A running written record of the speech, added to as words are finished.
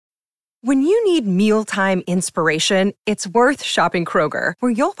When you need mealtime inspiration, it's worth shopping Kroger,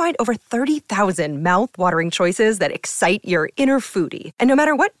 where you'll find over 30,000 mouth-watering choices that excite your inner foodie. And no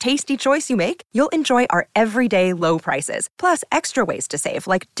matter what tasty choice you make, you'll enjoy our everyday low prices, plus extra ways to save,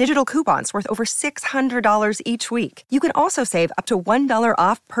 like digital coupons worth over $600 each week. You can also save up to $1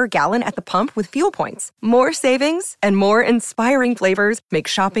 off per gallon at the pump with fuel points. More savings and more inspiring flavors make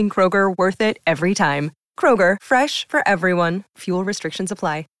shopping Kroger worth it every time. Kroger, fresh for everyone. Fuel restrictions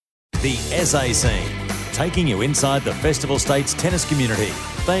apply. The SA Scene, taking you inside the Festival States tennis community,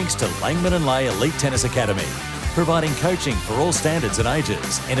 thanks to Langman & Lay Elite Tennis Academy, providing coaching for all standards and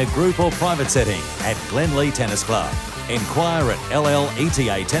ages in a group or private setting at Glenlee Tennis Club. Inquire at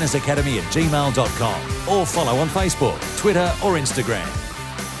lletatennisacademy@gmail.com or follow on Facebook, Twitter or Instagram.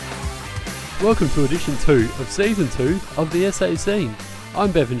 Welcome to edition 2 of season 2 of the SA Scene.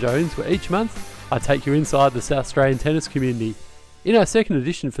 I'm Bevan Jones, where each month I take you inside the South Australian tennis community. In our second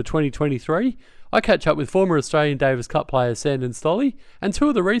edition for 2023, I catch up with former Australian Davis Cup players Sandon and Stolle and two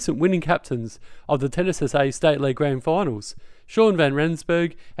of the recent winning captains of the Tennis SA State League Grand Finals, Sean van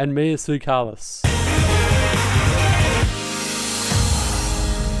Rensburg and Mia Tsoukalas.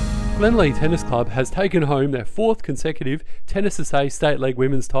 Glenlee Tennis Club has taken home their fourth consecutive Tennis SA State League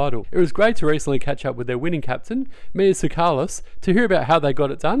Women's title. It was great to recently catch up with their winning captain, Mia Tsoukalas, to hear about how they got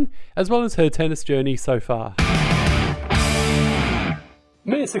it done, as well as her tennis journey so far.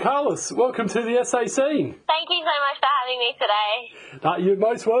 Mia Tsoukalas, welcome to the SA Scene. Thank you so much for having me today. You're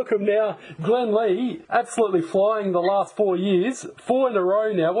most welcome. Now, Glenlee, absolutely flying the last 4 years, 4 in a row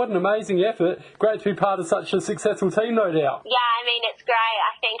now. What an amazing effort. Great to be part of such a successful team, no doubt. Yeah, I mean, it's great.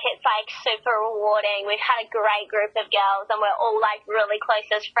 I think it's super rewarding. We've had a great group of girls and we're all really close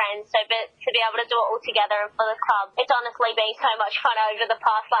as friends. So to be able to do it all together and for the club, it's honestly been so much fun over the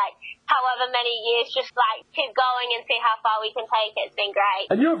past however many years. Just keep going and see how far we can take it. It's been great.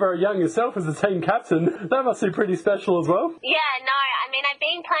 And you're very young yourself as a team captain. That must be pretty special as well. Yeah, no, I mean, I've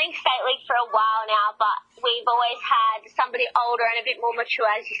been playing State League for a while now, but we've always had somebody older and a bit more mature.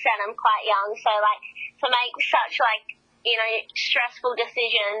 As you said, I'm quite young, so to make such stressful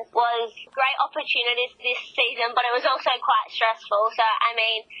decisions was great opportunities this season, but it was also quite stressful. So, I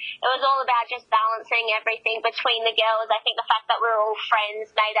mean, it was all about just balancing everything between the girls. I think the fact that we were all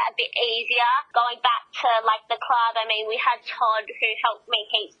friends made it a bit easier. Going back to, the club, I mean, we had Todd who helped me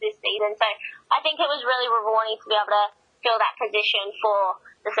heaps this season. So, I think it was really rewarding to be able to fill that position for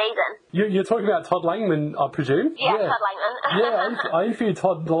the season. You're talking about Todd Langman, I presume? Yeah. Todd Langman. Yeah, I interviewed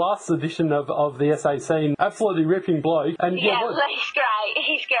Todd the last edition of the SA Scene. Absolutely ripping bloke. And he's great.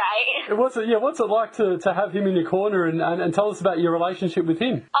 He's great. What's it like to have him in your corner and tell us about your relationship with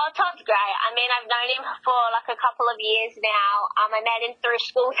him? Oh, Todd's great. I mean, I've known him for a couple of years now. I met him through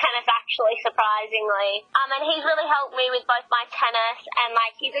school tennis, actually, surprisingly. And he's really helped me with both my tennis and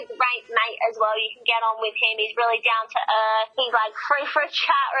he's a great mate as well. You can get on with him. He's really down to earth. He's free for a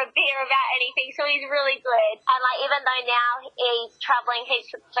chat or a beer about anything, so he's really good. And even though now he's travelling heaps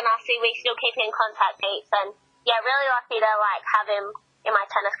with Tanasi, we still keep in contact heaps. And yeah, really lucky to have him in my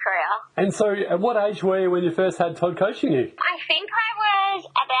tennis career. And so, at what age were you when you first had Todd coaching you? I think I was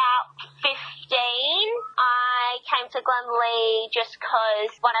about 15. I came to Glenlee just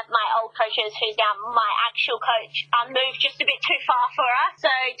because one of my old coaches, who's now my actual coach, moved just a bit too far for us. So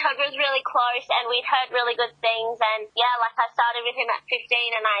Todd was really close and we'd heard really good things. And yeah, I started with him at 15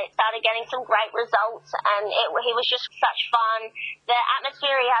 and I started getting some great results. And he was just such fun. The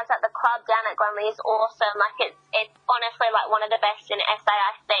atmosphere he has at the club down at Glenlee is awesome. It's honestly one of the best in SA,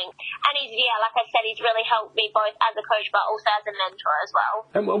 I think. And like I said, he's really helped me both as a coach but also as a mentor as well.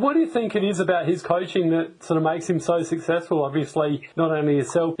 And what do you think it is about his coaching that sort of makes him so successful? Obviously, not only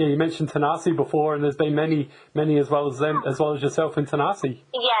yourself, you mentioned Tanasi before, and there's been many as well as yourself and Tanasi.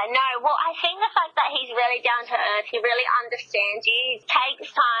 Yeah, no, well, I think the fact that he's really down to earth, he really understands you. He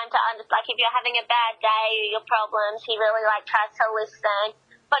takes time to understand, if you're having a bad day or your problems, he really tries to listen.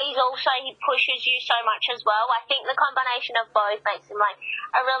 But he pushes you so much as well. I think the combination of both makes him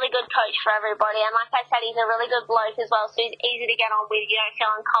a really good coach for everybody. And like I said, he's a really good bloke as well, so he's easy to get on with. You don't feel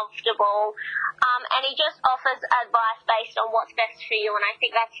uncomfortable. And he just offers advice based on what's best for you, and I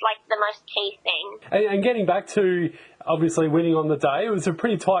think that's the most key thing. And getting back to obviously winning on the day, it was a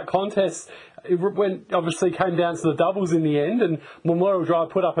pretty tight contest. It obviously came down to the doubles in the end, and Memorial Drive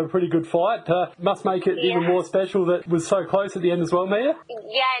put up a pretty good fight. Must make it even more special that it was so close at the end as well, Mia?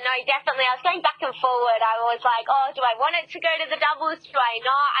 Yeah, no, definitely. I was going back and forward. I was do I want it to go to the doubles? Do I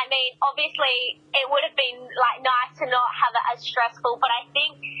not? I mean, obviously, it would have been nice to not have it as stressful, but I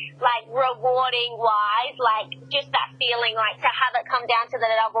think rewarding-wise, just that feeling, to have it come down to the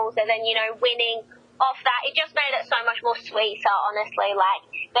doubles and then, winning off that, it just made it so much more sweeter, honestly. Like,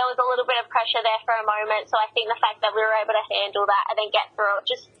 there was a little bit of pressure there for a moment, so I think the fact that we were able to handle that and then get through it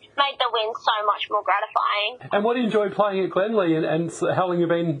just made the win so much more gratifying. And what do you enjoy playing at Glenley, and how long have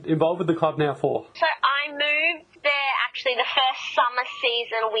you been involved with the club now for? So I moved there actually the first summer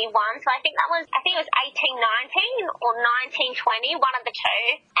season we won, so I think it was 18-19 or 19-20, one of the two.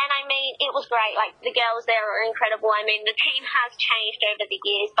 And I mean, it was great. Like, the girls there are incredible. I mean, the team has changed over the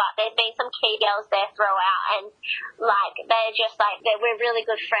years, but there's been some key girls there throughout, and like, we're really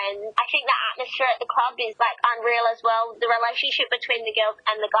good friends. I think the atmosphere at the club is like unreal as well. The relationship between the girls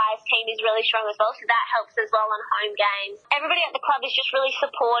and the guys team is really strong as well, so that helps as well on home games. Everybody at the club is just really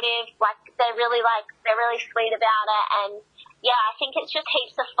supportive. They're really sweet about it, and yeah, I think it's just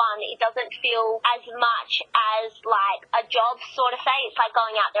heaps of fun. It doesn't feel as much as like a job sort of thing. It's like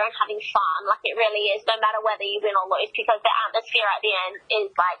going out there and having fun. Like, it really is, no matter whether you win or lose, because the atmosphere at the end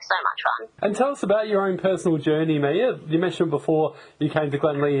is like so much fun. And tell us about your own personal journey, Mia. You mentioned before you came to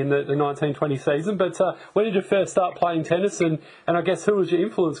Glenley in the 1920 season, but when did you first start playing tennis, and I guess who was your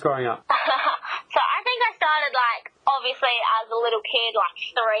influence growing up? So I think I started obviously as a little kid,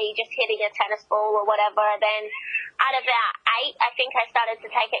 3, just hitting a tennis ball or whatever. Then at about 8, I think I started to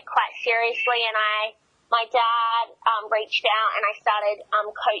take it quite seriously, and my dad reached out and I started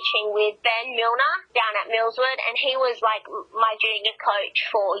coaching with Ben Milner down at Millswood, and he was my junior coach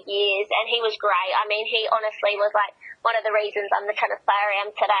for years, and he was great. I mean, he honestly was one of the reasons I'm the tennis player I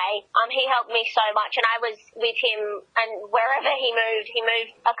am today. He helped me so much, and I was with him, and wherever he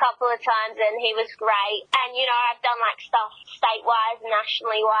moved a couple of times, and he was great. And, I've done stuff state-wise,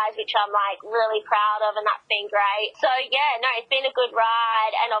 nationally-wise, which I'm really proud of, and that's been great. So yeah, no, it's been a good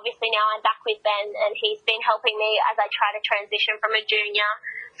ride, and obviously now I'm back with Ben, and he's been helping me as I try to transition from a junior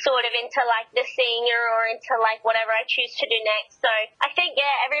sort of into the senior or into whatever I choose to do next. So I think,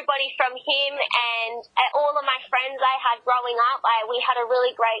 yeah, everybody from him and all of my friends I had growing up, we had a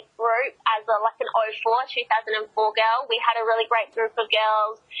really great group as an 2004 girl. We had a really great group of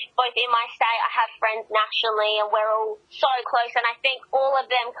girls, both in my state. I have friends nationally, and we're all so close, and I think all of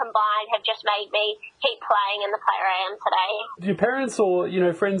them combined have just made me keep playing and the player I am today. Do your parents or,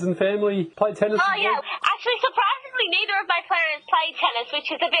 friends and family play tennis? Oh, yeah. Actually, surprisingly, neither of my parents play tennis, which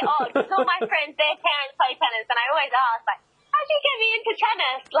is a bit odd, because all my friends, their parents play tennis, and I always ask, how'd you get me into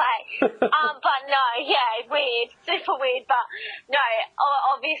tennis? But no, yeah, weird, super weird. But no,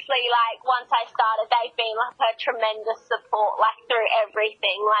 obviously, once I started, they've been a tremendous support, through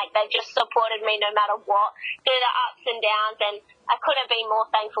everything. They've just supported me no matter what, through the ups and downs, and I couldn't be more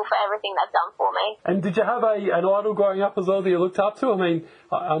thankful for everything they've done for me. And did you have an idol growing up as well that you looked up to? I mean,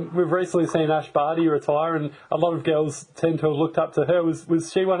 we've recently seen Ash Barty retire, and a lot of girls tend to have looked up to her. Was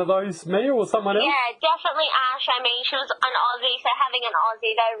she one of those, Mia, or someone else? Yeah, definitely Ash. I mean, she was an Aussie, so having an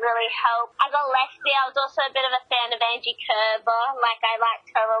Aussie, they really helped. As a lefty, I was also a bit of a fan of Angie Kerber. I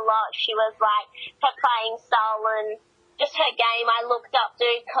liked her a lot. She was her playing style and just her game I looked up to,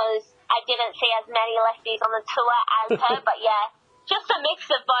 because I didn't see as many lefties on the tour as her, but yeah. Just a mix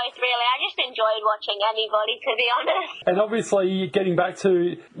of both, really. I just enjoyed watching anybody, to be honest. And obviously, getting back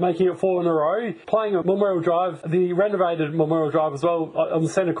to making it 4 in a row, playing at Memorial Drive, the renovated Memorial Drive as well, on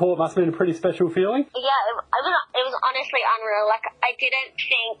the centre court must have been a pretty special feeling. Yeah, it was honestly unreal. I didn't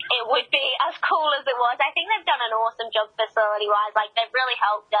think it would be as cool as it was. I think they've done an awesome job facility-wise. They've really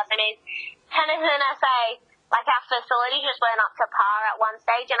helped us. I mean, tennis in SA, our facility just went up to par at one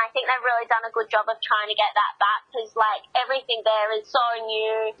stage, and I think they've really done a good job of trying to get that back, because everything there is so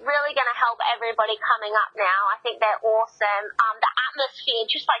new, really going to help everybody coming up now. I think they're awesome. The atmosphere,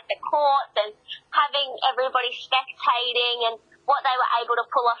 just the courts and having everybody spectating, and what they were able to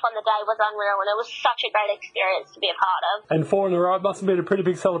pull off on the day was unreal, and it was such a great experience to be a part of. And 4 in a row must have been a pretty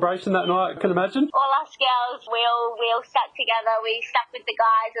big celebration that night, I can imagine. All us girls, we all sat together, we sat with the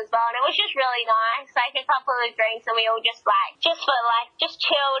guys as well, and it was just really nice. A couple of drinks, and we all just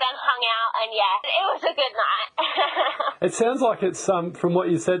chilled and hung out, and yeah, it was a good night. It sounds like it's, from what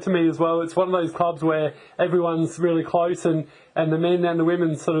you said to me as well, it's one of those clubs where everyone's really close, and the men and the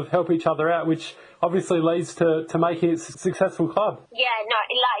women sort of help each other out, which obviously leads to making it a successful club. Yeah, no,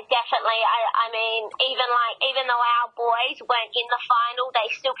 definitely. I mean, even though our boys weren't in the final, they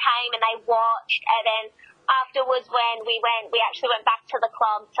still came and they watched, and then afterwards when we actually went back to the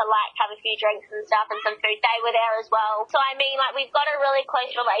club to have a few drinks and stuff and some food. They were there as well. So I mean, we've got a really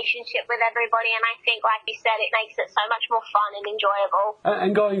close relationship with everybody, and I think, like you said, it makes it so much more fun and enjoyable.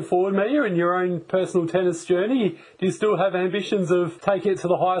 And going forward, Mia, in your own personal tennis journey, do you still have ambitions of taking it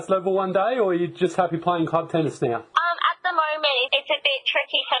to the highest level one day, or are you just happy playing club tennis now? At the moment, moment, it's a bit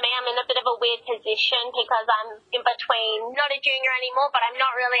tricky for me. I'm in a bit of a weird position because I'm in between, not a junior anymore, but I'm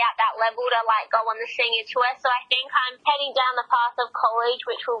not really at that level to like go on the senior tour. So I think I'm heading down the path of college,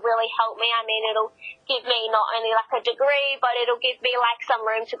 which will really help me. I mean, it'll give me not only like a degree, but it'll give me like some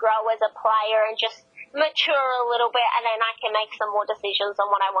room to grow as a player and just mature a little bit, and then I can make some more decisions on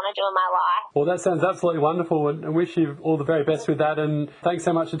what I want to do in my life. Well, that sounds absolutely wonderful, and I wish you all the very best with that. And thanks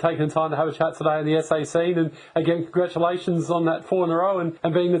so much for taking the time to have a chat today in the SA scene. And again, congratulations on that 4 in a row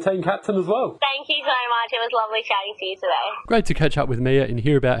and being the team captain as well. Thank you so much. It was lovely chatting to you today. Great to catch up with Mia and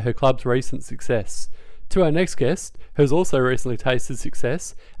hear about her club's recent success. To our next guest, who's also recently tasted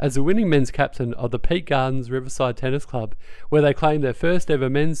success as the winning men's captain of the Peak Gardens Riverside Tennis Club, where they claimed their first ever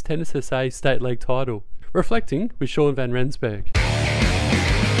men's Tennis SA State League title. Reflecting with Sean van Rensburg.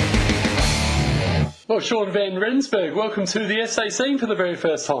 Well, Sean van Rensburg, welcome to the SA scene for the very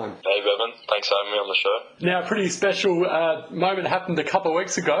first time. Hey Bevan, thanks for having me on the show. Now, a pretty special moment happened a couple of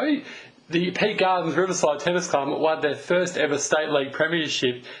weeks ago. The Peak Gardens Riverside Tennis Club won their first ever State League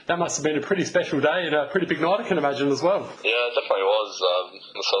Premiership. That must have been a pretty special day and a pretty big night, I can imagine, as well. Yeah, it definitely was.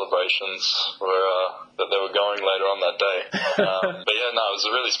 The celebrations were that they were going later on that day. But yeah, no, it was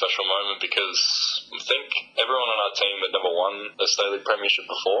a really special moment because I think everyone on our team had never won a State League Premiership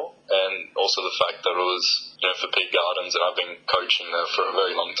before, and also the fact that it was, for Peak Gardens, and I've been coaching there for a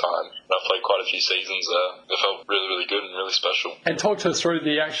very long time. And I've played quite a few seasons there. It felt really, really good and really special. And talk to us through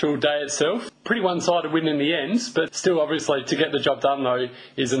the actual day itself. Pretty one-sided win in the end, but still, obviously, to get the job done, though,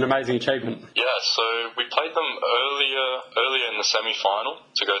 is an amazing achievement. Yeah, so we played them earlier in the semi-final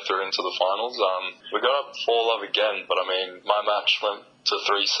to go through into the finals. We got up 4-love again, but I mean, my match went to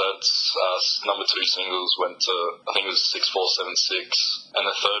 3 sets. Number 2 singles went to, I think it was 6-4, 7-6, and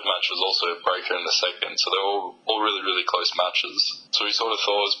the third match was also a breaker in the second. So they were all really, really close matches. So we sort of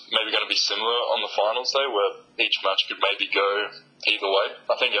thought it was maybe going to be similar on the finals day, where each match could maybe go either way.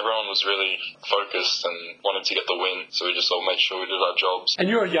 I think everyone was really focused and wanted to get the win, so we just all made sure we did our jobs. And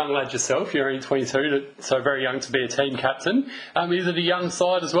you're a young lad yourself. You're only 22, so very young to be a team captain. Is it a young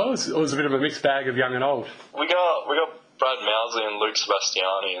side as well, or is it a bit of a mixed bag of young and old? We got Brad Mousley and Luke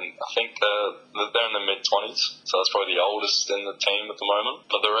Sebastiani, and I think they're in the mid-20s, so that's probably the oldest in the team at the moment.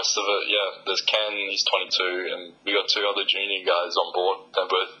 But the rest of it, yeah, there's Ken, he's 22, and we got 2 other junior guys on board. They're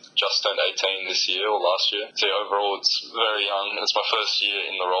both just turned 18 this year or last year. So overall, it's very young. It's my first year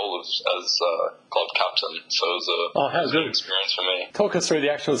in the role as club captain, so it was a good experience for me. Talk us through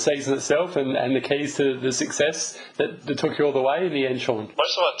the actual season itself and the keys to the success that took you all the way in the end, Sean.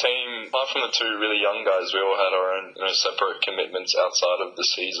 Most of our team, apart from the 2 really young guys, we all had our own separate commitments outside of the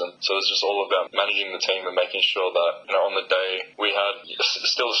season. So it was just all about managing the team and making sure that on the day we had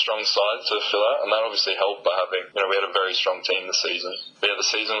still a strong side to fill out, and that obviously helped by having we had a very strong team this season. But yeah, the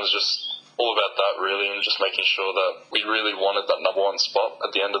season was just all about that really, and just making sure that we really wanted that number 1 spot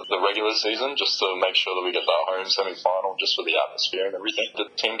at the end of the regular season, just to make sure that we get that home semi-final, just for the atmosphere and everything. The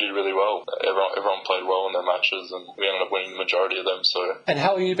team did really well. Everyone played well in their matches, and we ended up winning the majority of them. So. And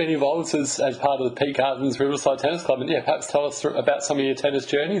how have you been involved as part of the Peak Gardens Riverside Tennis Club? And yeah, perhaps tell us about some of your tennis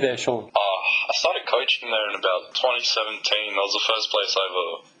journey there, Sean. I started coaching there in about 2017. That was the first place I ever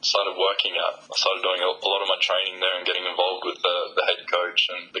started working at. I started doing a lot of my training there and getting involved with the head coach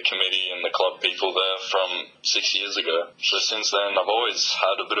and the committee and the club people there from 6 years ago. So since then, I've always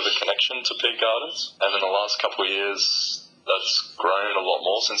had a bit of a connection to Peak Gardens. And in the last couple of years, that's grown a lot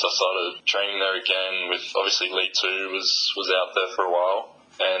more since I started training there again. With obviously E02 was out there for a while,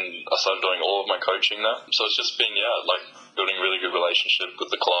 and I started doing all of my coaching there. So it's just been building a really good relationship with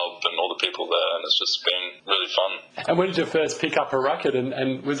the club and all the people there, and it's just been really fun. And when did you first pick up a racket,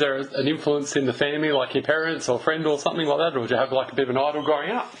 and was there an influence in the family, like your parents or friend or something like that, or did you have like a bit of an idol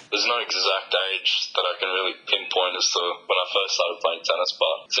growing up? There's no exact age that I can really pinpoint as to when I first started playing tennis,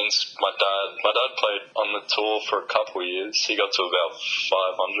 but since my dad played on the tour for a couple of years, he got to about 500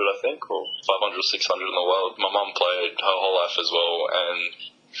 I think, or 500 or 600 in the world. My mum played her whole life as well, and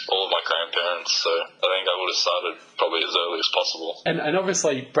all of my grandparents, so I think I would have started probably as early as possible. And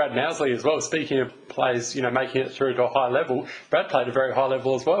obviously Brad Mousley as well, speaking of players, making it through to a high level, Brad played a very high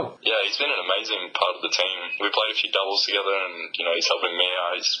level as well. Yeah, he's been an amazing part of the team. We played a few doubles together, and he's helping me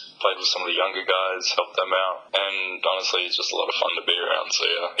out. He's played with some of the younger guys, helped them out, and honestly it's just a lot of fun to be around, so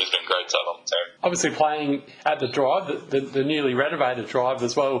yeah, he's been great to have on the team. Obviously playing at the Drive, the newly renovated Drive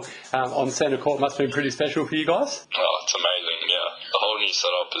as well, on centre court must have been pretty special for you guys. Oh, it's amazing, yeah. The whole new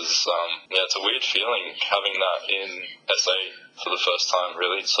setup is, it's a weird feeling having that in SA for the first time,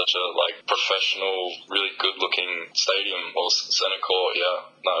 really. It's such a professional, really good looking stadium or centre court, yeah.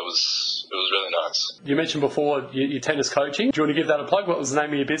 no, it was really nice. You mentioned before your tennis coaching. Do you want to give that a plug? What was the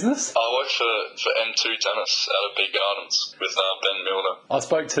name of your business? I work for E02 Tennis out of Big Gardens with Ben Milner. I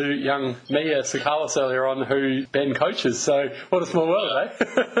spoke to young Mia Tsoukalas earlier on, who Ben coaches, so what a small world, eh?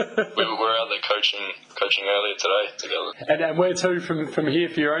 we were out there coaching earlier today together. And where to from here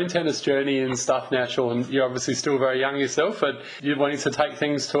for your own tennis journey and stuff now, Sean? You're obviously still very young yourself, but you're wanting to take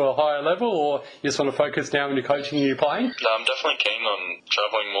things to a higher level, or you just want to focus now on your coaching and your playing? No, I'm definitely keen on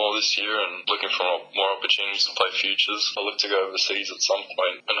travelling more this year and looking for more opportunities to play futures. I look to go overseas at some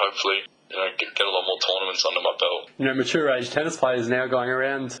point and hopefully get a lot more tournaments under my belt. Mature age tennis players now going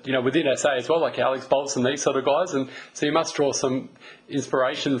around, within SA as well, like Alex Bolts and these sort of guys, and so you must draw some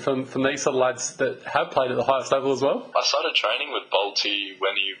inspiration from these sort of lads that have played at the highest level as well. I started training with Bolty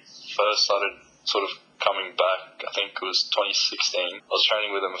when he first started sort of coming back. I think it was 2016. I was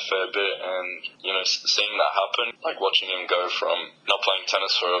training with him a fair bit, and seeing that happen, like watching him go from not playing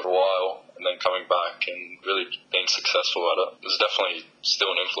tennis for a while and then coming back and really being successful at it, was definitely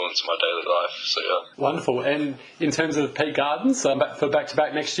still an influence in my daily life. So yeah. Wonderful. And in terms of Pete Gardens, for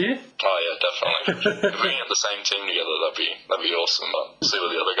back-to-back next year? Oh yeah, definitely. If we can get the same team together, that'd be awesome. But see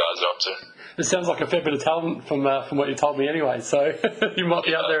what the other guys are up to. It sounds like a fair bit of talent from what you told me anyway, so you might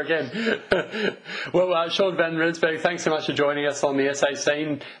be up there again. Well, Sean van Rensburg, thanks so much for joining us on the SA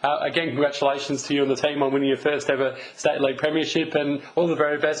scene. Again, congratulations to you and the team on winning your first ever State League Premiership, and all the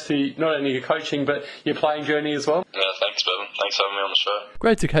very best for not only your coaching but your playing journey as well. Yeah, thanks, Bevan. Thanks for having me on the show.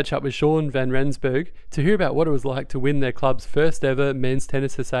 Great to catch up with Sean van Rensburg to hear about what it was like to win their club's first ever Men's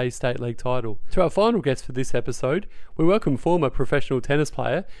Tennis SA State League title. To our final guest for this episode, we welcome former professional tennis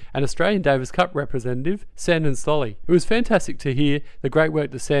player and Australian Davis Cup representative, Sandon Stolle. It was fantastic to hear the great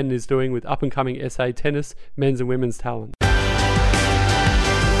work that Sandon is doing with up-and-coming SA tennis, men's and women's talent.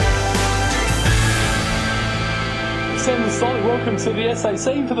 Sandon Stolle, welcome to the SA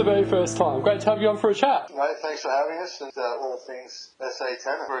scene for the very first time. Great to have you on for a chat. Mate, thanks for having us, and all things SA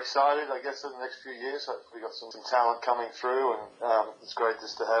tennis. We're excited, I guess, in the next few years. Hopefully we've got some talent coming through, and it's great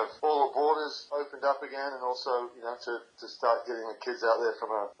just to have all the borders opened up again, and also, to start getting the kids out there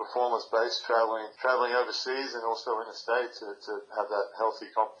from a performance base, travelling overseas and also in the States to have that healthy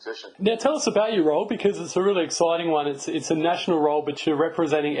competition. Now tell us about your role, because it's a really exciting one. It's a national role, but you're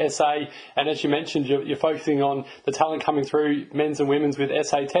representing SA, and as you mentioned, you're focusing on the talent coming through men's and women's with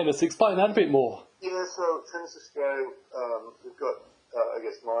SA tennis. Explain that a bit more. Yeah, so Tennis Australia, we've got,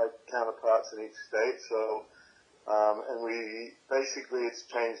 my counterparts in each state. So, and we basically, it's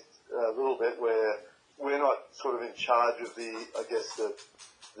changed a little bit where we're not sort of in charge of the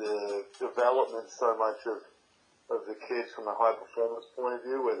development so much of the kids from a high performance point of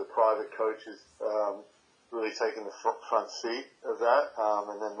view, where the private coaches really taking the front seat of that,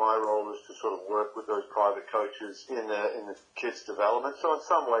 and then my role is to sort of work with those private coaches in the kids' development. So in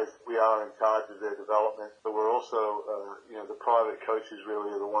some ways we are in charge of their development, but we're also, the private coaches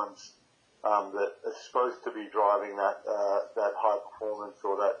really are the ones that are supposed to be driving that high performance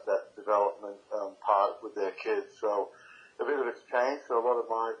or that development part with their kids. So a bit of it's changed. So a lot of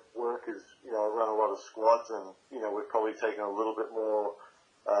my work is, I run a lot of squads, and we're probably taking a little bit more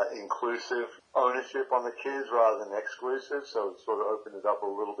inclusive ownership on the kids rather than exclusive, so it sort of opened it up a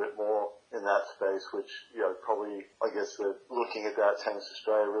little bit more in that space, which, probably, I guess, looking at that, Tennis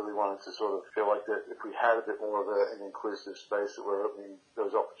Australia really wanted to sort of feel like that if we had a bit more of an inclusive space, that we're opening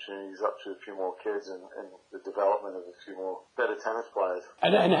those opportunities up to a few more kids and the development of a few more better tennis players.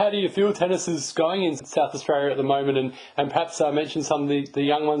 And how do you feel tennis is going in South Australia at the moment, and perhaps mention some of the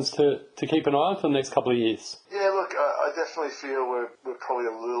young ones to keep an eye on for the next couple of years? Yeah, look, I definitely feel we're probably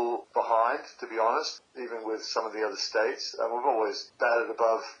a little behind, to be honest, even with some of the other states. We've always batted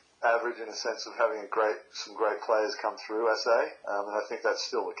above average in a sense of having some great players come through SA, and I think that's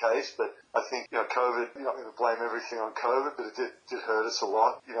still the case. But I think, COVID, you're not going to blame everything on COVID, but it did hurt us a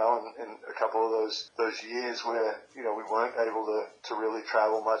lot, in a couple of those years where, we weren't able to really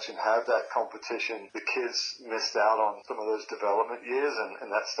travel much and have that competition. The kids missed out on some of those development years,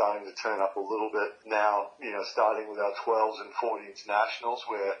 and that's starting to turn up a little bit now, starting with our 12s and 14s nationals,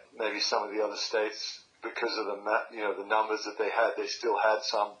 where maybe some of the other states, because of the numbers that they had, they still had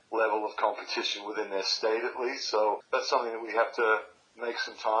some level of competition within their state at least. So that's something that we have to make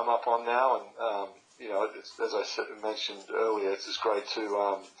some time up on now. And it's, as I mentioned earlier, it's just great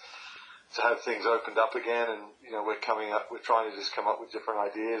to have things opened up again. And we're trying to just come up with different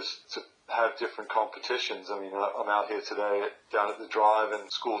ideas to have different competitions. I mean, I'm out here today down at the Drive,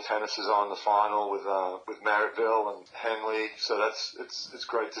 and school tennis is on the final with Merrittville and Henley. So it's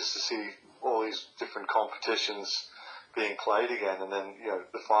great just to see all these different competitions being played again. And then,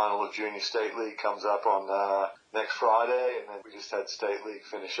 the final of Junior State League comes up on next Friday, and then we just had State League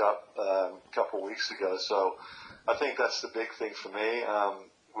finish up a couple of weeks ago. So I think that's the big thing for me,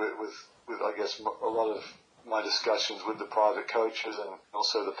 with I guess a lot of my discussions with the private coaches and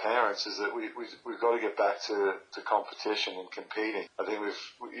also the parents, is that we've got to get back to competition and competing. I think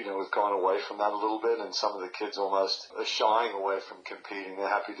we've gone away from that a little bit, and some of the kids almost are shying away from competing. They're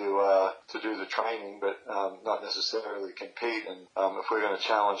happy to do the training, but not necessarily compete. And if we're going to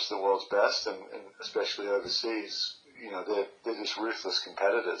challenge the world's best, and especially overseas, they're just ruthless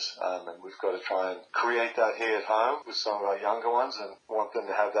competitors, and we've got to try and create that here at home with some of our younger ones, and want them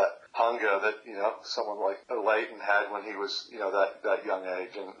to have that hunger that someone like Leighton had when he was that young age.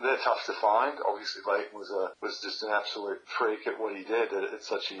 And they're tough to find. Obviously, Leighton was just an absolute freak at what he did at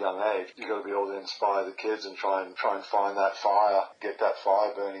such a young age. You've got to be able to inspire the kids and try and find that fire, get that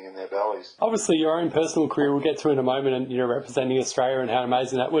fire burning in their bellies. Obviously, your own personal career we'll get to in a moment, and representing Australia and how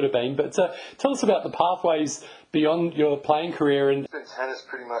amazing that would have been. But tell us about the pathways beyond your playing career. And in tennis,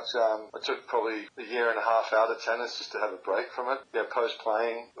 pretty much, I took probably a year and a half out of tennis just to have a break from it.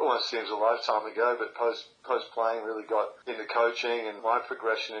 Post-playing, almost seems a lifetime ago, but post-playing really got into coaching, and my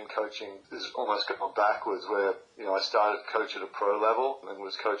progression in coaching is almost gone backwards, where I started coach at a pro level and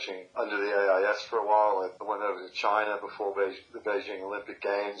was coaching under the AIS for a while. I went over to China before the Beijing Olympic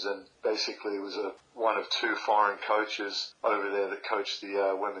Games, and basically was one of two foreign coaches over there that coached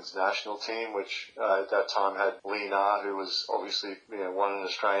the women's national team, which at that time had Lina, who was obviously won an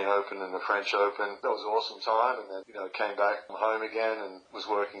Australian Open and the French Open. That was an awesome time, and then came back home again and was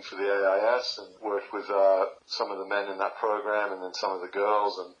working for the AIS and worked with some of the men in that program, and then some of the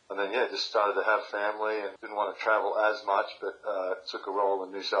girls, and then just started to have family and didn't want to travel as much, but took a role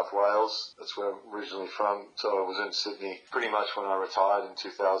in New South Wales. That's where I'm originally from, so I was in Sydney pretty much when I retired in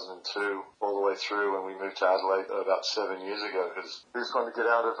 2002, all the way through when we moved to Adelaide about 7 years ago, because we just wanted to get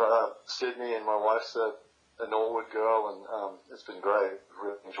out of Sydney, and my wife's a Norwood girl, and it's been great.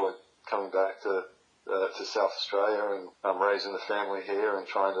 Really enjoyed coming back to South Australia, and I'm raising the family here and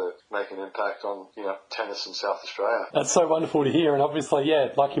trying to make an impact on tennis in South Australia. That's so wonderful to hear, and obviously,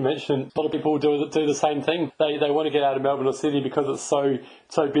 like you mentioned, a lot of people do the same thing. They want to get out of Melbourne or Sydney because it's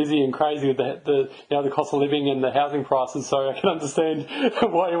so busy and crazy with the cost of living and the housing prices. So I can understand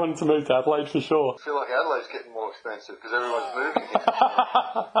why you wanted to move to Adelaide for sure. I feel like Adelaide's getting more expensive because everyone's moving here.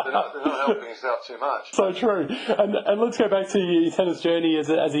 They're not helping us out too much. So true. And let's go back to your tennis journey as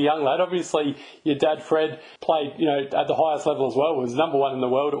a young lad. Obviously, your dad Fred played at the highest level as well. Was number one in the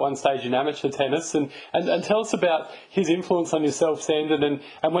world at one stage in amateur tennis. And tell us about his influence on yourself, Sandon,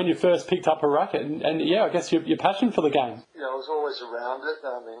 and when you first picked up a racket, and I guess your passion for the game. I was always around it.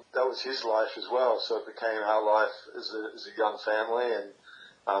 I mean, that was his life as well, so it became our life as a young family, and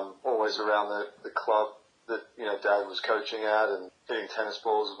always around the club that Dad was coaching at, and hitting tennis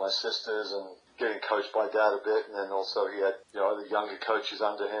balls with my sisters, and getting coached by Dad a bit, and then also he had other younger coaches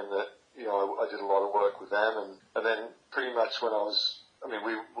under him that I did a lot of work with them, and then pretty much when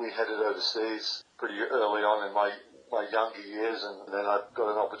we headed overseas pretty early on in my younger years, and then I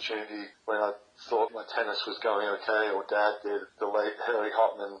got an opportunity when I thought my tennis was going okay, or Dad did, the late Harry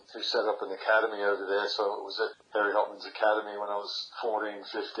Hopman, who set up an academy over there. So it was at Harry Hopman's academy when I was 14,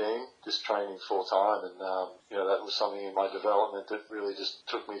 15, just training full time, and that was something in my development that really just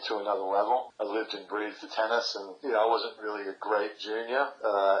took me to another level. I lived and breathed the tennis, and I wasn't really a great junior,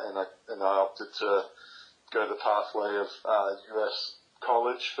 and I opted to go the pathway of US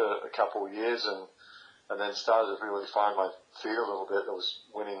college for a couple of years, and then started to really find my feet a little bit. I was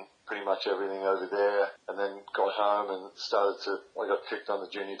winning pretty much everything over there, and then got home and I got picked on the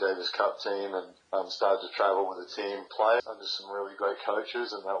Junior Davis Cup team, and started to travel with the team, play under some really great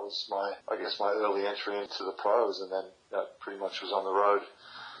coaches, and that was my early entry into the pros, and then pretty much was on the road.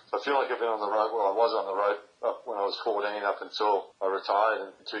 So I feel like I've been on the road, I was on the road when I was 14 up until I retired in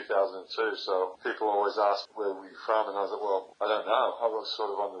 2002. So people always ask where were you from, and I was like, well, I don't know. I was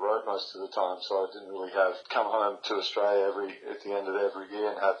sort of on the road most of the time, so I didn't really come home to Australia at the end of every year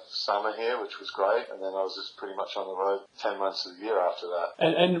and have summer here, which was great. And then I was just pretty much on the road 10 months of the year after that.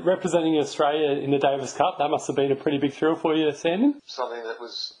 And representing Australia in the Davis Cup, that must have been a pretty big thrill for you, Sandon? Something that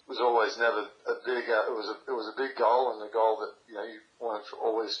was always never a big. It was a big goal, and a goal that you want to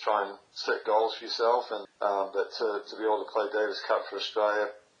always try and set goals for yourself, and but to be able to play Davis Cup for Australia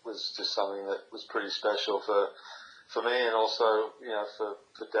was just something that was pretty special for me, and also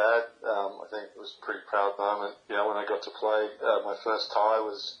for Dad. I think it was a pretty proud moment. When I got to play, my first tie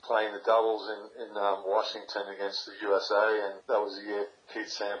was playing the doubles in Washington against the USA, and that was the year Pete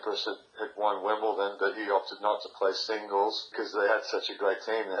Sampras had won Wimbledon, but he opted not to play singles because they had such a great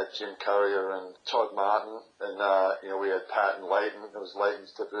team. They had Jim Courier and Todd Martin, and we had Pat and Leighton. It was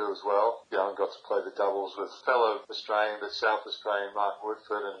Leighton's debut as well. I got to play the doubles with fellow Australian but South Australian Mark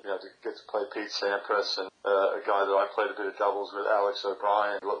Woodford, and to get to play Pete Sampras and a guy that I played a bit of doubles with, Alex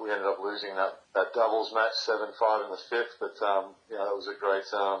O'Brien. We ended up losing that doubles match 7-5 in the fifth, but it was a great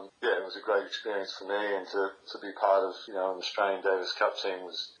it was a great experience for me, and to be part of an Australian Davis Cup team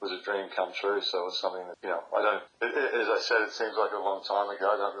was a dream come true. So it was something that as I said, it seems like a long time ago.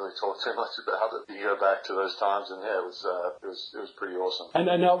 I don't really talk too much about it. You go back to those times, and it was pretty awesome. And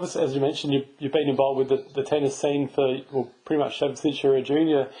now, as you mentioned, you've been involved with the tennis scene for pretty much since you were a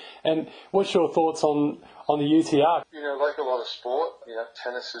junior. And what's your thoughts on the UTR? Like a lot of sport,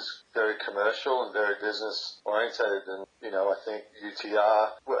 tennis is very commercial and very business orientated, and I think UTR,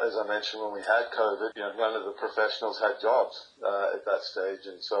 as I mentioned when we had COVID, none of the professionals had jobs at that stage,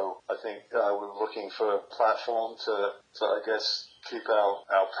 and so I think we're looking for a platform to I guess keep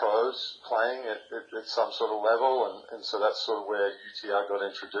our pros playing at some sort of level, and so that's sort of where UTR got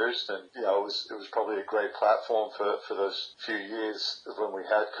introduced, and it was probably a great platform for those few years of when we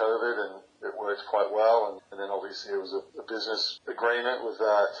had COVID, and it worked quite well, and then obviously it was a business agreement with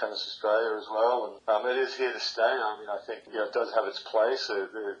Tennis Australia as well, and it is here to stay. I think it does have its place.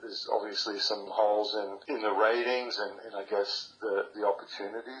 There's obviously some holes in the ratings and I guess the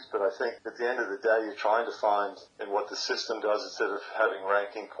opportunities, but I think at the end of the day you're trying to find, and what the system does, instead of having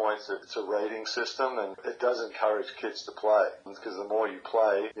ranking points, it's a rating system, and it does encourage kids to play, because the more you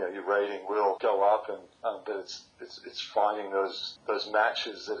play, your rating will go up, and but it's finding those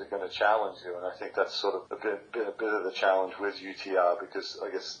matches that are going to challenge you, and I think that's sort of been a bit of the challenge with UTR, because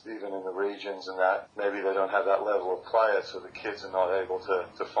I guess even in the regions and that, maybe they don't have that level of player, so the kids are not able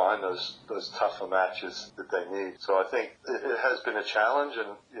to find those tougher matches that they need. So I think it has been a challenge,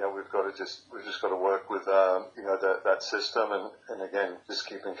 and we've just got to work with that system, and again just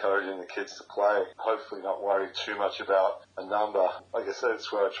keep encouraging the kids to play. Hopefully not worry too much about a number. Like I said,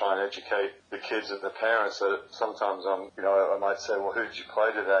 it's where I try and educate the kids and the parents that sometimes I might say, well, who did you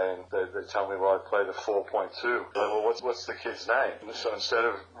play today? And they tell me, well, I played a 4.2. Well, what's the kid's name? And so instead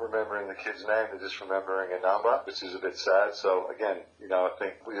of remembering the kid's name, they're just remembering a number, which is a bit sad. So again, I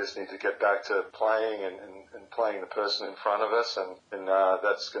think we just need to get back to playing and playing the person in front of us, and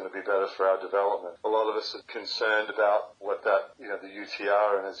that's going to be better for our development. A lot of us are concerned about what that, the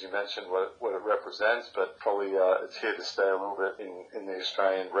UTR, and as you mentioned, what it represents, but probably it's here to stay a little bit in the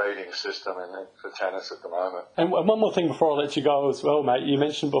Australian rating system and for tennis at the moment. And one more thing before I let you go as well, mate. You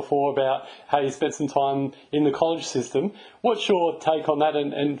mentioned before about how you spent some time in the college system. What's your take on that,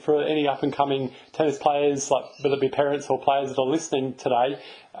 and for any up-and-coming tennis players, like whether it be parents or players that are listening today,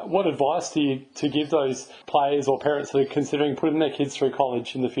 what advice do you give those players or parents that are considering putting their kids through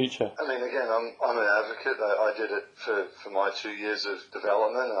college in the future? I mean, again, I'm an advocate. I did it for my 2 years of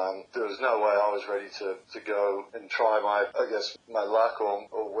development. There was no way I was ready to go and try my luck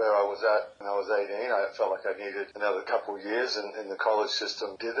or where I was at when I was 18. I felt like I needed another couple of years, and the college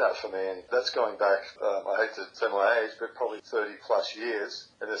system did that for me. And that's going back, I hate to say my age, but probably 30 plus years.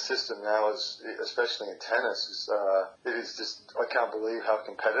 And the system now is, especially in tennis, it is just, I can't believe how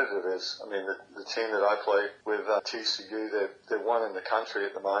competitive it is. I mean, the team that I play with, TCU, they're one in the country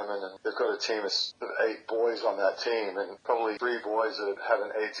at the moment, and they've got a team of 8 boys on that team, and probably 3 boys that have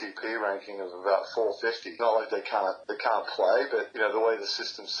an ATP ranking of about 450. Not like they can't play, but the way the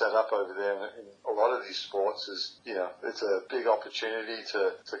system's set up over there in a lot of these sports is, it's a big opportunity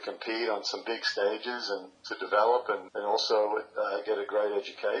to compete on some big stages and to develop and also get a great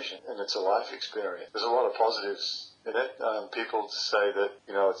education, and it's a life experience. There's a lot of positives in it. People say that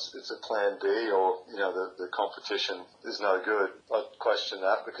it's a plan B, or the competition is no good. I question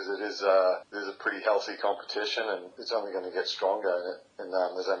that, because it is a pretty healthy competition, and it's only going to get stronger in it.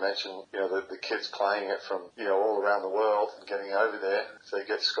 And as I mentioned, the kids playing it from all around the world and getting over there, if they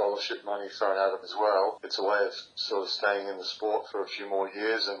get scholarship money thrown at them as well, it's a way of sort of staying in the sport for a few more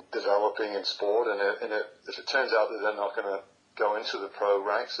years and developing in sport. And if it turns out that they're not going to go into the pro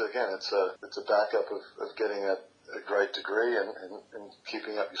ranks, again, it's a backup of getting a great degree and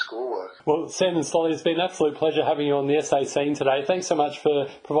keeping up your schoolwork. Well, Sandon, Stolle, it's been an absolute pleasure having you on the SA scene today. Thanks so much for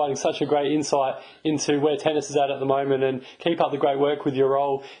providing such a great insight into where tennis is at the moment, and keep up the great work with your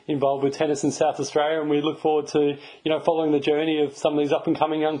role involved with tennis in South Australia, and we look forward to following the journey of some of these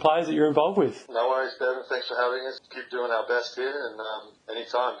up-and-coming young players that you're involved with. No worries, Bevan. Thanks for having us. Keep doing our best here, and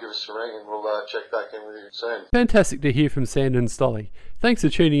anytime, give us a ring and we'll check back in with you soon. Fantastic to hear from Sandon Stolle. Thanks for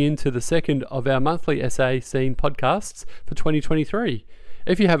tuning in to the second of our monthly SA Scene podcasts for 2023.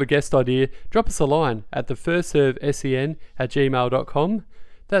 If you have a guest idea, drop us a line at thefirstservesen@gmail.com.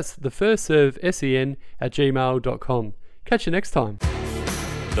 That's thefirstservesen@gmail.com. Catch you next time.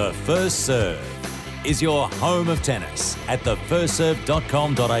 The First Serve is your home of tennis at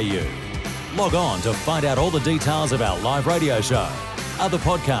thefirstserve.com.au. Log on to find out all the details of our live radio show, other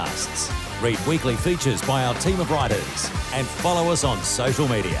podcasts, read weekly features by our team of writers, and follow us on social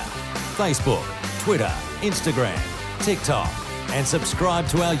media: Facebook, Twitter, Instagram, TikTok, and subscribe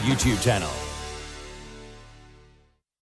to our YouTube channel.